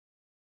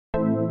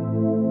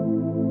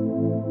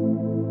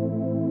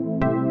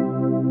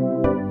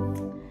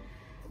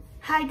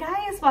Hi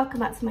guys, welcome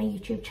back to my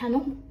YouTube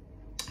channel.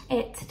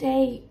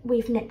 Today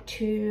we've nipped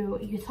to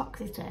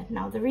Uttoxeter.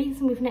 Now the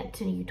reason we've nipped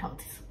to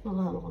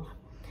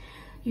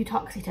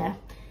Uttoxeter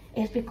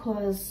is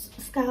because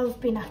Scarlett's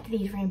been after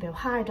these rainbow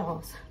high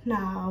dolls.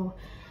 Now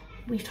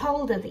we've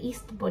told her the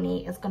Easter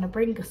Bunny is going to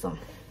bring us some.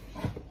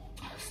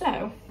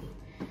 So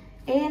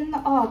in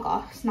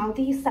Argos, now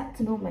these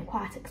sets are normally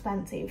quite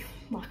expensive,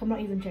 like I'm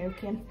not even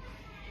joking.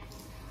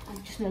 I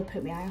just nearly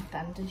put my eye off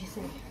then, did you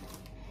see?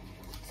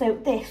 So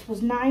this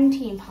was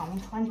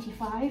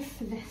 £19.25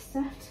 for this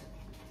set,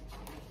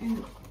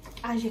 and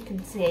as you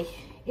can see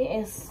it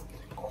is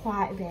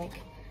quite big.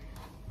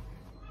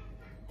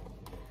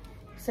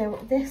 So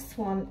this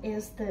one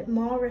is the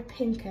Mara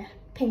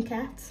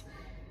Pinkette.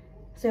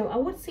 So I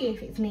would see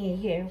if it's near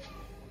you.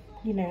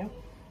 You know,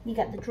 you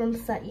get the drum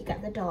set, you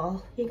get the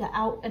doll, you get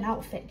an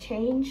outfit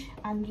change,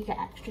 and you get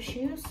extra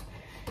shoes.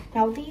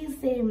 Now these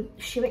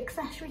shoe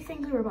accessory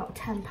things are about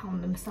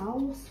 £10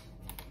 themselves.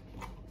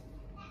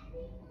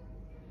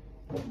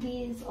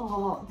 These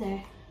are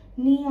the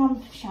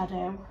Neon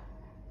Shadow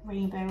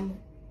Rainbow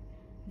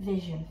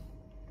Vision.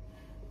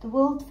 The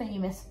world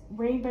famous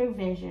Rainbow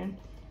Vision.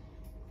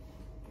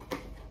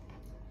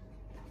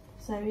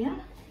 So yeah,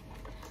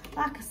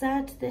 like I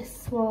said,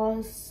 this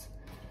was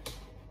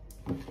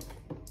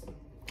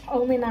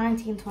only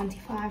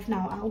 £19.25.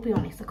 Now I'll be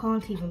honest, I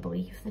can't even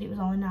believe that it was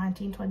only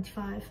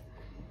 £19.25.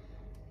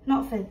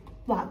 Not for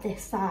like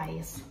this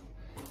size.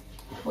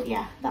 But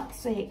yeah,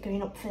 that's it,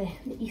 going up for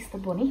the Easter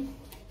Bunny.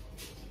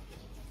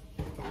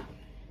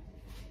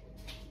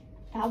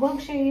 I will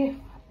show you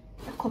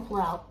a couple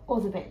of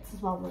other bits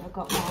as well that I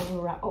got while we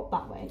were up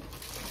that way.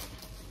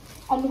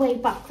 On the way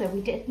back though,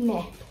 we did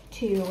nip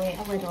to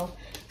a little.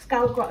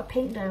 Scarlett got a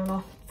pink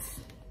donut,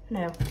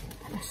 no,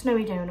 a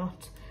snowy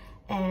donut,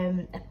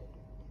 a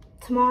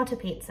tomato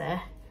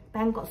pizza.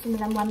 Ben got some of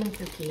them lemon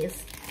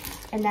cookies.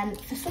 And then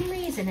for some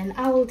reason in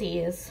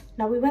Aldi's,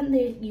 now we went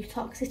the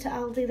Uttoxeter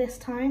Aldi this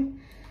time,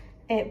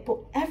 but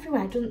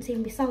everywhere doesn't seem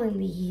to be selling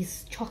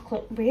these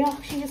chocolate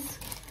brioches.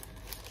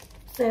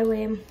 So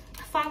I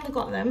finally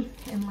got them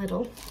in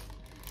Lidl.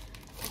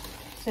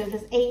 So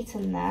there's 8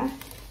 in there.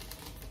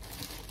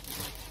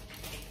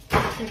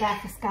 So they're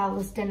for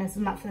Scarlett's dinners,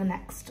 and that's for the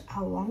next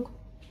how long.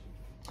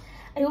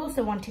 I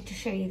also wanted to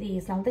show you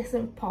these. Now this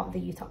isn't part of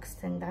the Uttoxeter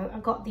thing though. I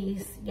got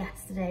these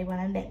yesterday when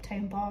I nipped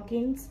home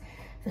bargains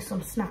for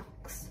some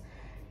snacks.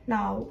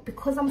 Now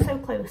because I'm so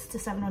close to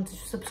 700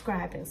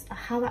 subscribers, I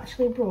have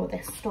actually brought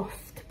this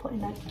stuff to put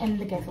in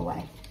the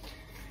giveaway.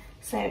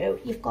 So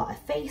you've got a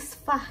Face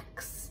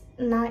Facts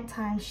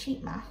nighttime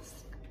sheet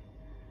mask.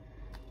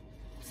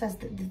 It says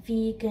that the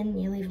vegan,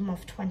 you leave them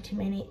off 20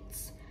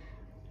 minutes.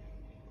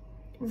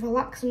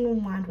 Relax and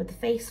unwind with the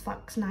Face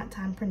Facts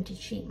nighttime printed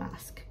sheet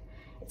mask.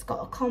 It's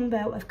got a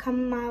combo of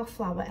chamomile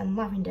flower and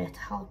lavender to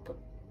help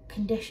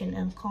condition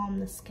and calm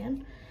the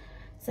skin.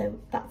 So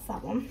that's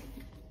that one.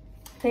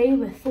 They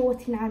were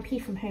 49p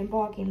from Home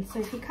Bargains, so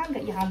if you can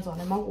get your hands on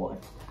them, I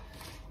would.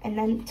 And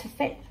then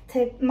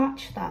to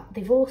match that,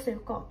 they've also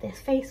got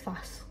this Face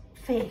Facts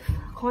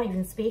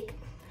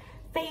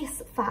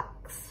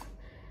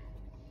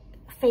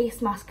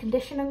face mask,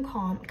 condition and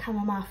calm,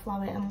 chamomile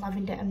flower and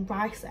lavender and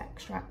rice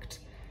extract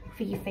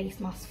for your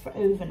face mask for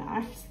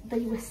overnight.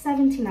 They were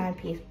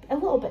 79p, a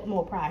little bit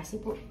more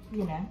pricey, but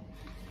you know,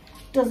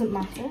 doesn't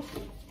matter.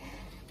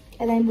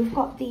 And then we've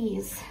got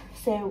these.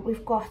 So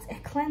we've got a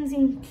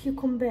cleansing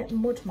cucumber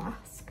mud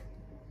mask.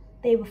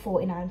 They were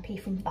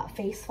 49p from that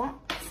Face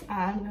Facts,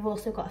 and we've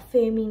also got a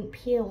firming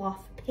peel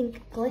off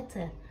pink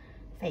glitter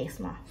face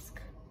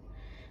mask.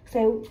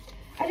 So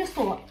I just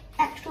thought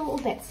extra little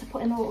bits to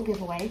put in a little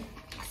giveaway.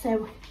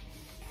 So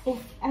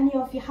if any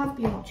of you have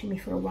been watching me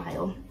for a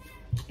while,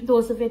 there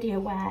was a video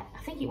where,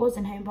 I think it was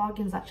in Home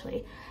Bargains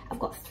actually, I've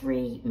got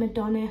 3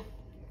 Madonna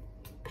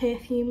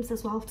perfumes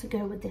as well to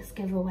go with this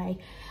giveaway.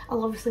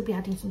 I'll obviously be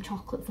adding some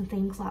chocolates and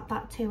things like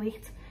that to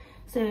it.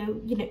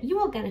 So, you know, you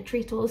will get a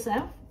treat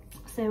also.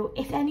 So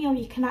if any of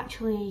you can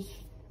actually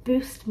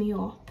boost me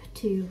up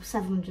to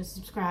 700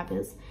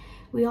 subscribers,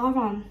 we are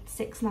on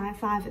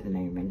 695 at the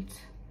moment.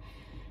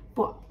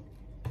 But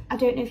I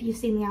don't know if you've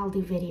seen the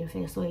Aldi video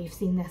first or you've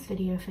seen this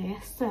video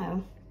first.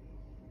 So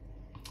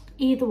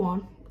either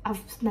one,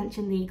 I've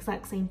mentioned the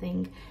exact same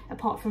thing,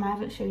 apart from I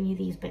haven't shown you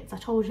these bits. I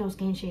told you I was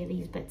going to show you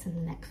these bits in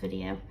the next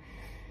video.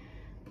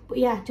 But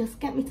yeah, just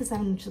get me to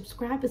 700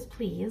 subscribers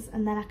please,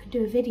 and then I can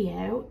do a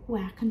video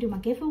where I can do my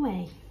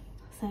giveaway.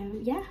 So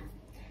yeah,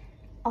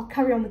 I'll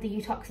carry on with the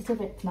Uttoxeter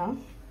bits now.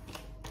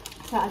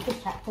 So I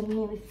just checked, I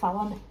nearly fell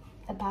on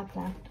a bag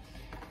then.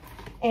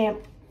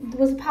 There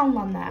was a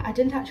Poundland there. I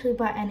didn't actually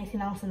buy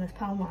anything else in this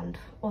Poundland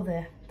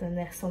other than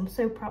this, so I'm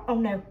so proud. Oh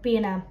no,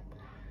 B&M.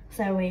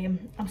 So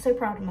I'm so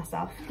proud of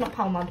myself. Not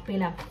Poundland,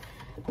 B&M.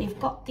 We've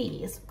got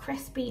these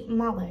crispy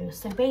mallows.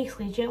 So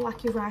basically, do you know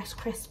like your Rice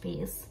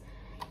Krispies,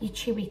 your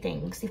chewy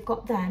things? You've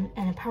got them,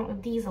 and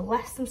apparently these are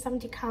less than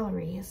 70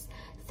 calories,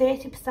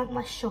 30%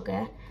 less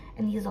sugar,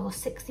 and these are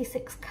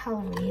 66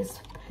 calories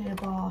per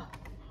bar.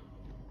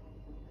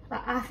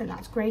 I think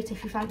that's great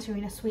if you're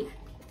fancying a sweet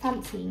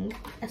fancying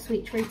a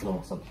sweet treat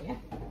or something.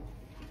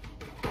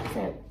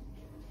 So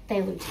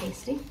they look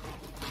tasty.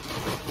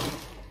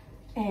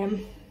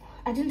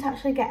 I didn't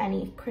actually get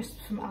any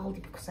crisps from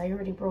Aldi because I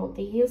already brought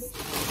these.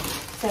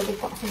 So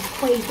we've got some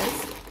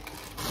Quavers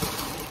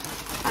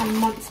and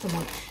Monster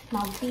Munch.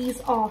 Now these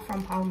are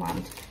from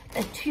Poundland.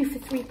 They're 2 for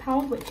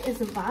 £3, which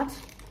isn't bad.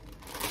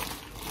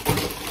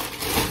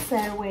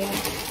 So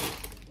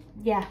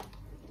yeah,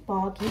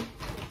 bargain.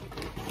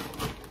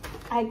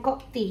 I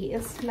got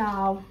these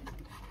now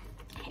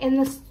in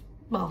this,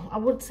 well, I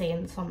would say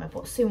in the summer,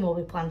 but soon we'll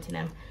be planting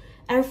them.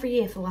 Every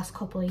year for the last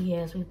couple of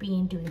years we've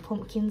been doing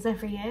pumpkins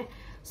every year,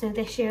 so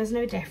this year is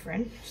no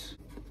different.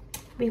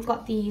 We've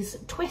got these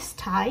twist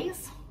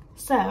ties,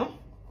 so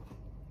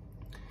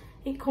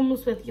it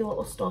comes with your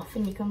little stuff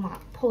and you can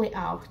like pull it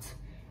out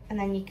and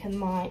then you can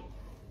like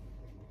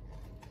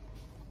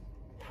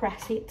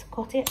press it to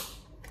cut it,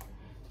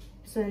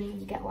 so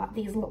you get like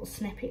these little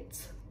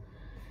snippets.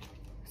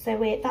 So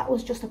that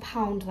was just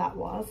 £1, that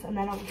was, and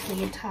then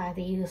obviously you tie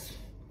these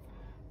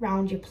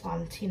round your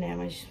plant, you know,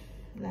 and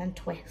then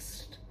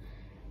twist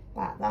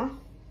like that.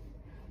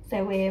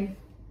 So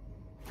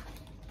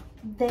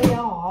they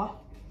are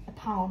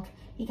 £1.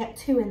 You get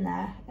 2 in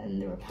there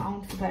and they're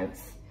 £1 for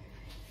both.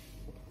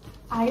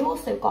 I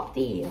also got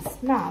these.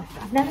 Now,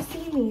 I've never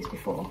seen these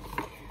before.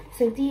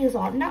 So these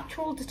are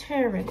natural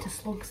deterrent to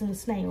slugs and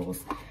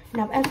snails.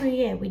 Now every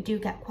year we do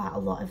get quite a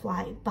lot of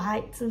like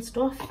bites and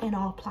stuff in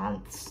our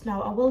plants.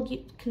 Now I will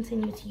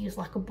continue to use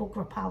like a bug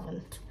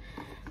repellent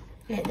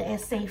that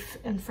is safe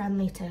and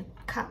friendly to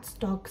cats,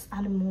 dogs,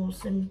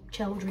 animals and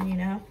children, you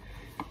know.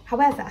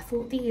 However, I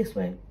thought these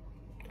were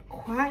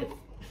quite,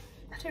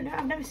 I don't know,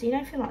 I've never seen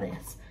anything like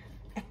this.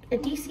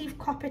 Adhesive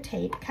copper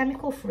tape,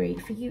 chemical free,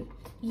 for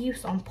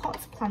use on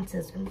pots,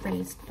 planters and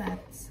raised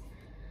beds.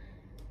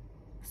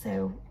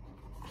 So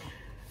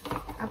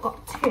I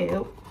got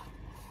 2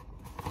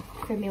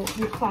 for my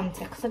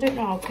planter because I don't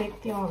know how big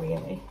they are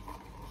really.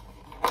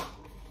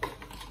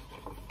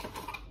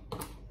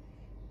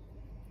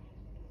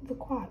 They're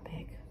quite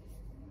big.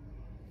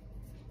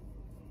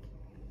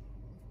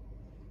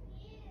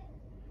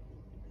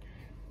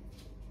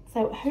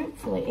 So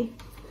hopefully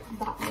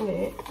that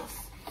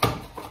works.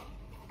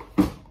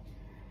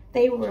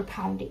 They were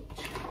 £1 each.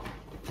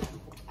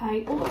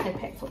 I also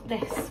picked up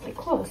this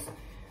because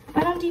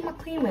when I'm doing my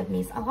clean with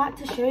me's, I like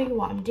to show you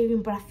what I'm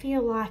doing, but I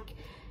feel like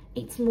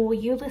it's more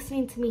you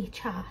listening to me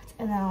chat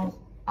and then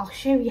I'll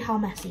show you how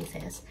messy it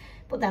is.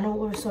 But then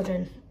all of a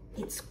sudden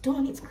it's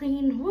done, it's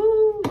clean,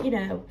 woo, you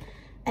know.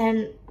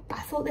 And I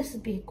thought this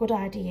would be a good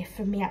idea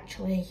for me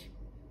actually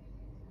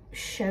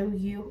show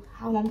you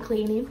how I'm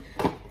cleaning.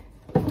 So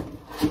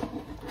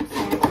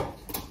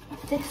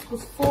this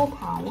was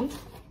 £4.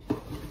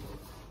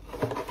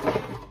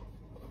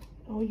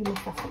 Oh, you must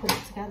have to put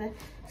it together.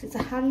 So it's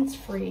a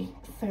hands-free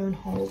phone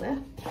holder.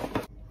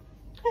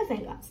 I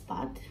think that's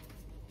bad.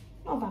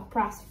 Not a bad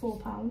price,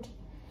 £4.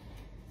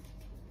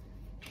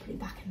 Put it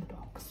back in the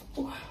box.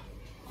 Oh.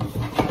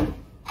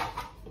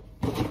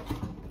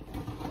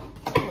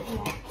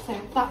 Yeah, so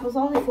that was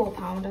only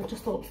 £4. I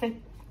just thought for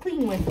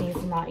clean with these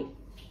and like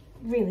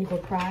really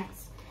good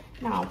price.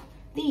 Now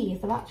these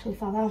have actually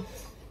fell out.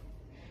 So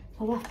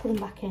I'll have to put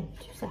them back in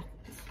 2 seconds.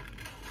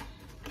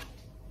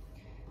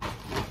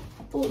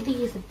 I thought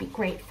these would be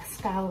great for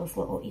Skylar's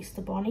little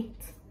Easter bonnet.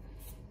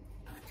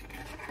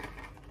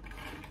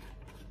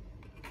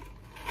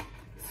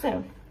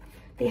 So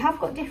they have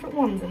got different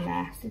ones in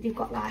there. So they've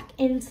got like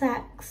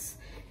insects,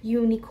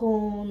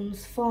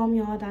 unicorns,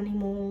 farmyard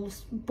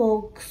animals,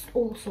 bugs,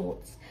 all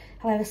sorts.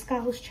 However,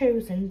 Skylar's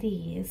chosen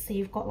these. So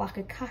you've got like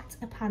a cat,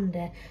 a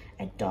panda,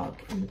 a dog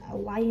and a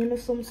lion of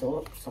some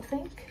sorts, I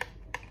think.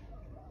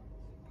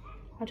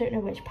 I don't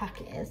know which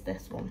pack it is,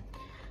 this one.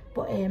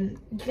 But you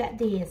get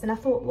these, and I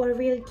thought what a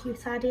really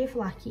cute idea for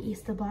like your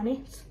Easter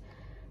bonnet.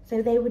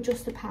 So they were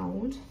just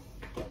 £1.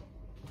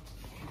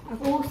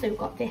 I've also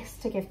got this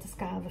to give to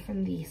Skylar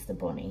from the Easter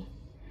bunny.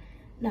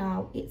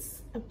 Now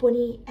it's a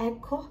bunny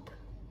egg cup.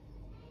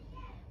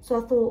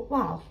 So I thought,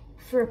 wow,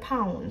 for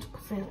 £1,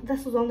 because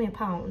this was only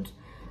 £1,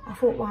 I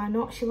thought why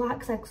not? She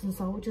likes eggs and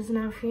soldiers and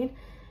everything.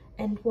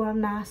 And what a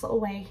nice little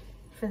way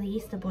for the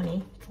Easter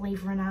bunny to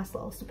leave her a nice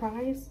little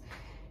surprise.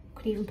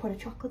 Could even put a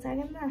chocolate egg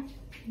in there,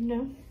 you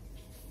know.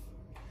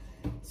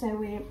 So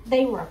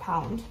they were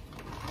 £1.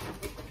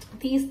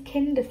 These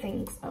Kinder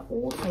things are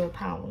also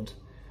 £1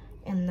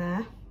 in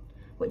there,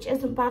 which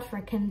isn't bad for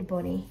a Kinder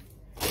bunny.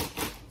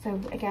 So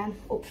again,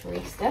 up for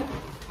Easter.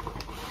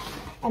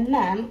 And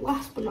then,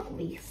 last but not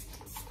least,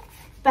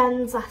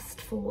 Ben's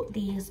asked for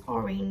these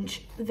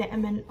orange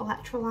vitamin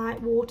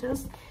electrolyte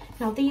waters.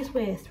 Now these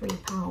were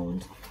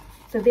 £3,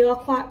 so they are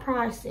quite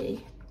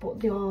pricey, but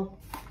they are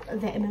a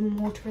vitamin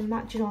water in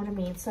that, do you know what I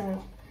mean?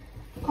 So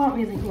can't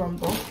really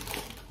grumble.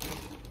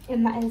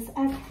 And that is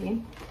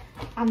everything.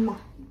 And my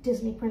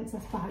Disney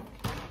princess bag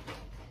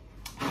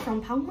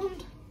from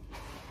Poundland.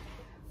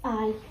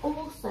 I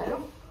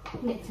also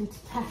nipped into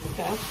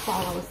Tesco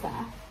while I was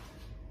there.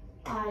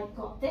 I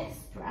got this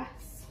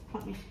dress.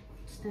 Let me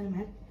just zoom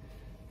in.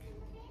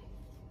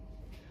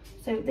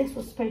 So this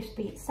was supposed to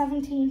be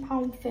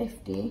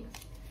 £17.50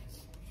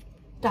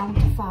 down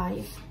to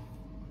 5.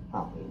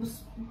 Well, it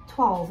was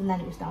 12 and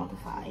then it was down to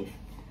 5.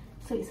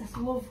 So it's this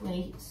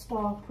lovely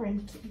star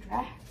print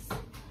dress.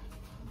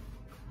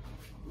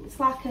 It's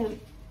like a,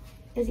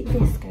 is it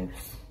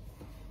viscose?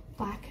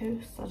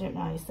 Viscose? I don't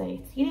know how you say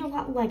it. You know,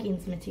 like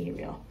leggings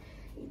material.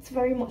 It's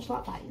very much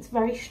like that. It's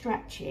very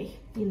stretchy,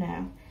 you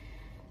know.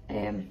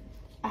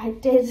 I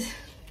did,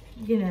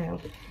 you know,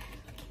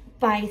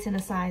 buy it in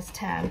a size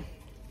 10.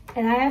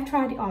 And I have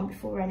tried it on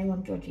before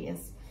anyone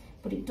judges.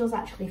 But it does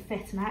actually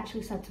fit. And I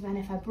actually said to Ben,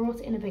 if I brought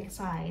it in a bigger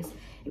size,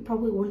 it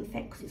probably wouldn't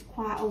fit because it's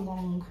quite a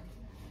long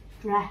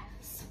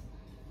dress.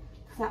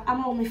 Because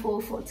I'm only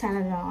 4'10"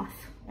 and a half.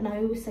 And I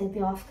always say the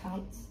half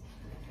counts.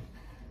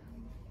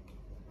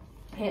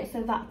 Okay,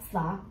 so that's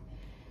that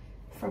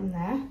from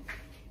there.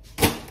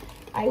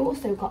 I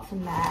also got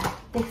from there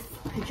this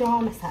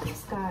pyjama set for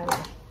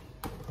Skylar.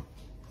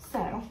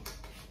 So,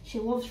 she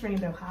loves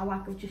rainbow hair,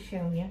 like I've just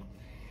shown you.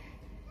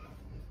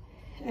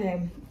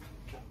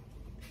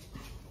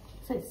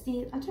 So it's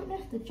the, I don't know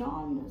if the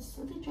jammers,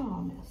 are they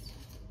jammers?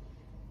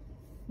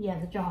 Yeah,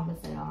 the jammers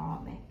they are,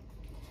 aren't they?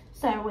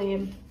 So,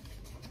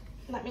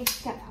 let me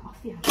just get that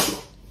off the end.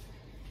 So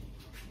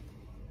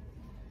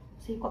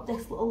you've got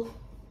this little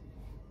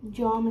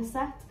jammer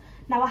set.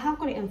 Now I have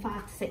got it in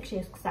 5 to 6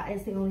 years because that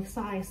is the only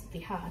size they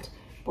had,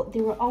 but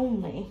they were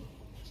only,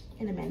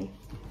 in a minute,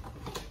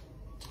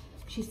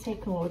 she's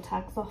taken all the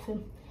tags off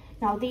him.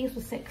 Now these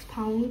were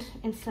 £6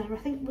 instead of, I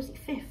think, was it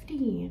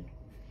 15?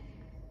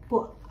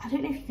 But I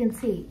don't know if you can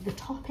see, the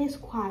top is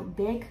quite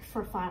big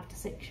for a 5 to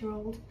 6 year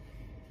old.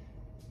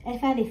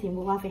 If anything,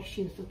 we'll have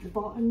issues with the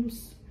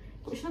bottoms,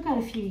 but she'll get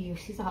a few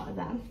uses out of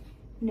them.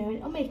 You know,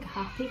 it'll make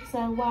her happy,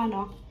 so why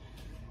not?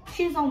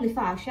 She's only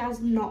 5, she has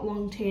not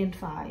long turned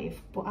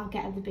 5, but I'll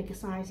get her the bigger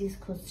sizes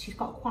because she's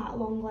got quite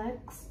long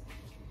legs.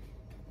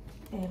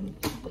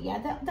 But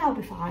yeah, that'll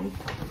be fine.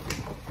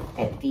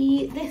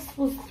 This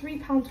was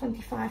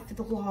 £3.25 for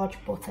the large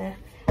butter.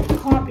 I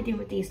can't be doing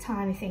with these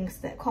tiny things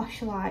that cost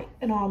you like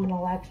an arm and a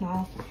leg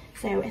now.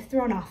 So if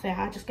they're on offer,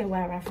 I just go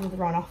wherever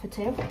they're on offer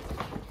to.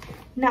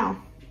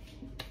 Now,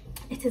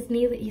 it is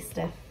nearly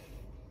Easter.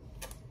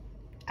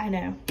 I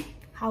know.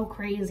 How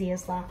crazy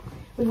is that?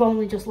 We've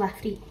only just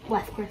left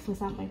Christmas,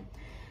 haven't we?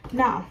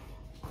 Now,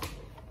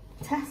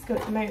 Tesco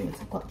at the moment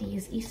have got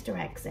these Easter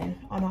eggs in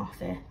on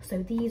offer.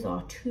 So these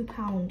are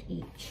 £2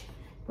 each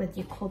with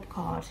your club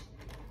card.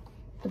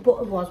 The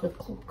butter was with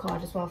club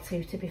card as well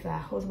too, to be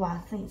fair.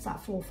 Otherwise, I think it's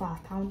like £4 or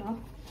 £5 off.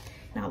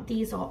 Now,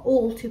 these are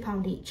all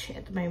 £2 each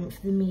at the moment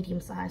for the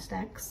medium-sized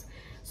eggs.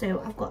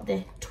 So I've got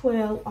the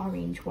twirl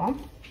orange one.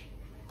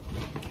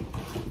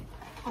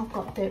 I've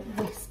got the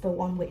whisper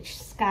one, which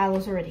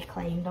Skylar's already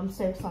claimed. I'm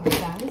so sorry,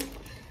 guys.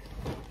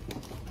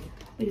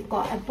 We've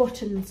got a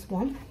buttons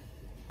one.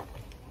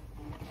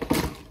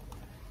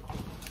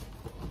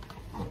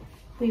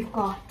 We've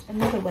got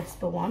another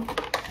whisper one,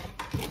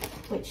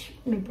 which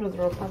my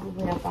brother will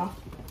probably have that.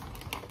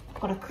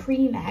 We've got a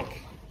cream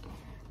egg,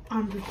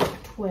 and we've got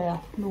a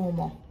twirl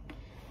normal.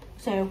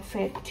 So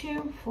for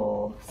 2,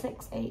 4,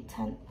 6, 8,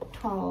 10,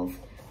 12,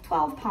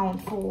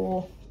 £12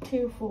 for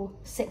 2, 4,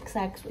 6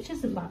 eggs, which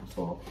isn't bad at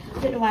all. I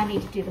don't know why I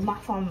need to do the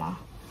math on that.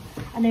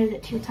 I know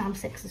that 2 times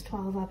 6 is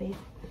 12, Abby.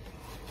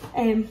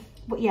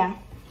 But yeah,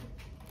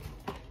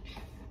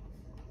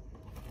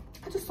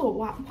 I just thought,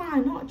 why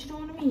not? Do you know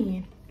what I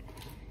mean?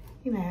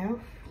 You know,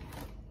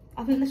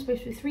 I think they're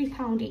supposed to be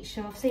 £3 each,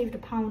 so I've saved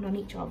 £1 on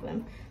each of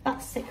them.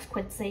 That's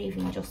 £6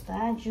 saving just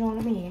there. Do you know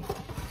what I mean?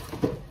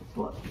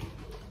 But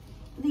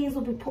these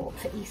will be put up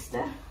for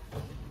Easter.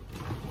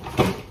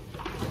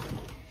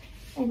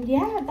 And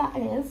yeah, that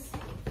is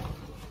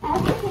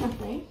everything, I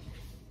think.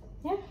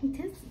 Yeah,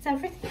 it is. It's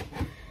everything.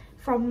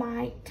 From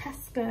my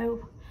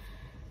Tesco,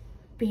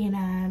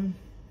 B&M,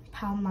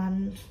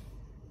 Poundland,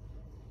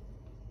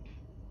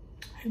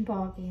 Home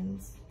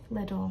Bargains,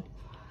 Lidl.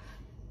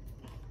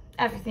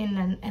 Everything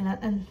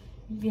and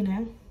you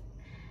know,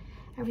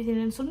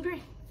 everything in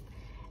sundry.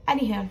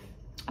 Anyhow,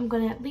 I'm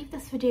gonna leave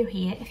this video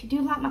here. If you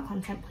do like my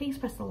content, please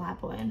press the like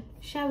button,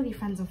 share with your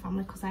friends and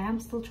family because I am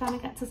still trying to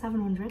get to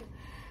 700,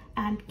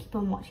 and keep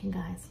on watching,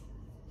 guys.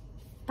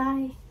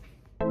 Bye.